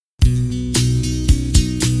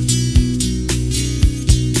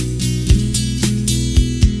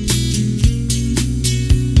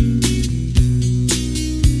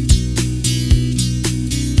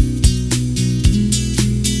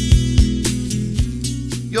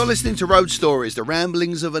You're listening to Road Stories, the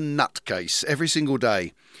ramblings of a nutcase, every single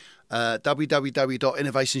day.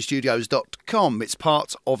 www.innovationstudios.com. It's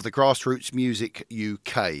part of the Grassroots Music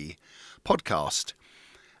UK podcast.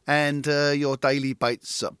 And your daily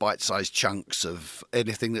bite-sized chunks of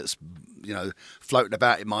anything that's, floating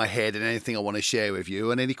about in my head and anything I want to share with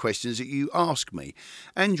you and any questions that you ask me.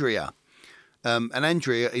 Andrea. And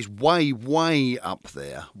Andrea is way up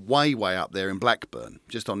there in Blackburn,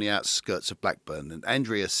 just on the outskirts of Blackburn. And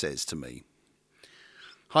Andrea says to me,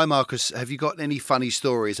 "Hi Marcus, have you got any funny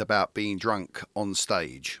stories about being drunk on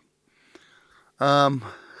stage?" Not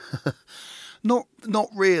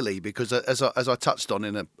really, because as I touched on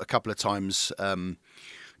in a couple of times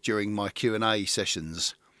during my Q&A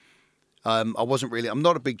sessions, I'm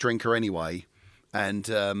not a big drinker anyway, and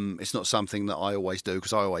it's not something that I always do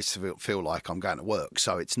because I always feel like I'm going to work,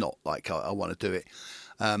 so it's not like I want to do it.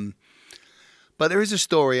 But there is a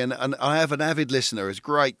story, and I have an avid listener, a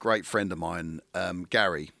great friend of mine,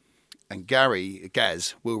 Gary, and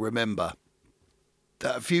Gaz will remember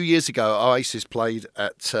that a few years ago Oasis played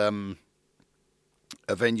at a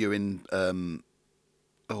venue in,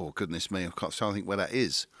 oh goodness me, I can't think where that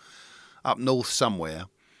is, up north somewhere.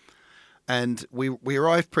 And we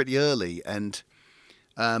arrived pretty early, and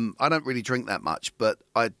I don't really drink that much, but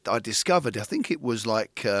I discovered, I think it was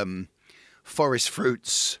like Forest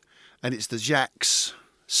Fruits, and it's the Jack's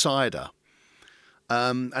cider.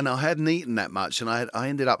 And I hadn't eaten that much, and I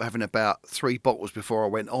ended up having about 3 bottles before I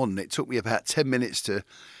went on. It took me about 10 minutes to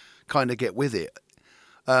kind of get with it.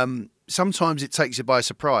 Sometimes it takes you by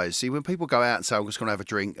surprise. See, when people go out and say, "I'm just going to have a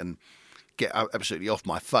drink and get absolutely off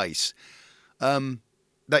my face,"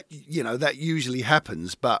 that usually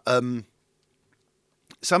happens. But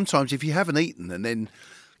sometimes if you haven't eaten and then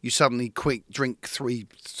you suddenly drink three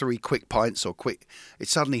quick pints it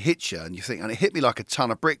suddenly hits you, and you think, and it hit me like a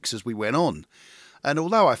ton of bricks as we went on. And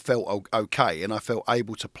although I felt okay and I felt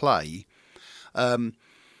able to play, Gaz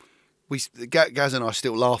and I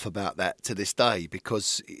still laugh about that to this day,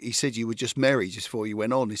 because he said you were just merry just before you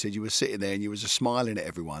went on. He said you were sitting there and you were just smiling at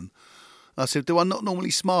everyone. I said, "Do I not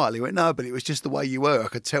normally smile?" He went, "No, but it was just the way you were. I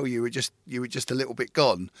could tell you were just a little bit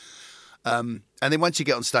gone." And then once you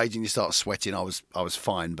get on stage and you start sweating, I was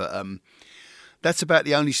fine. But that's about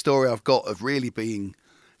the only story I've got of really being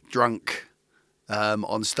drunk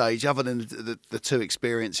on stage, other than the 2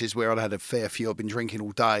 experiences where I'd had a fair few. I've been drinking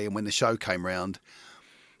all day, and when the show came round,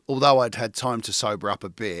 although I'd had time to sober up a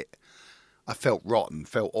bit, I felt rotten,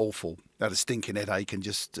 felt awful. I had a stinking headache and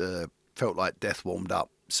just felt like death warmed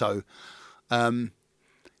up. So,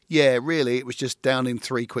 really, it was just down in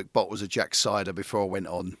 3 quick bottles of Jack cider before I went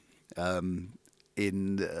on. I'm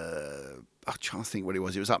trying to think what it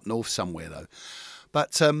was. It was up north somewhere, though.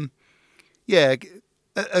 But, a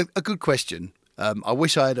good question. I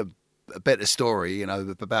wish I had a better story,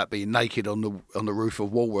 about being naked on the roof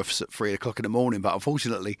of Woolworths at 3 o'clock in the morning, but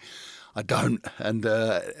unfortunately I don't, and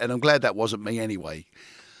I'm glad that wasn't me anyway.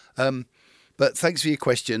 But thanks for your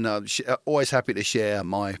question. I'm always happy to share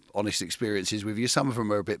my honest experiences with you. Some of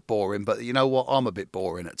them are a bit boring, but you know what? I'm a bit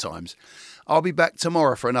boring at times. I'll be back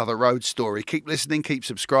tomorrow for another road story. Keep listening, keep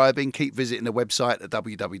subscribing, keep visiting the website at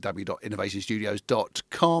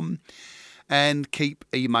www.innovationstudios.com. And keep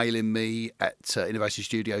emailing me at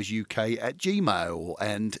innovationstudiosuk@gmail.com,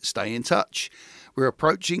 and stay in touch. We're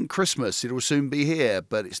approaching Christmas. It'll soon be here,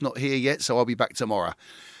 but it's not here yet, so I'll be back tomorrow.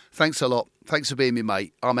 Thanks a lot. Thanks for being me,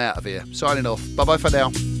 mate. I'm out of here. Signing off. Bye-bye for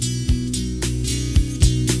now.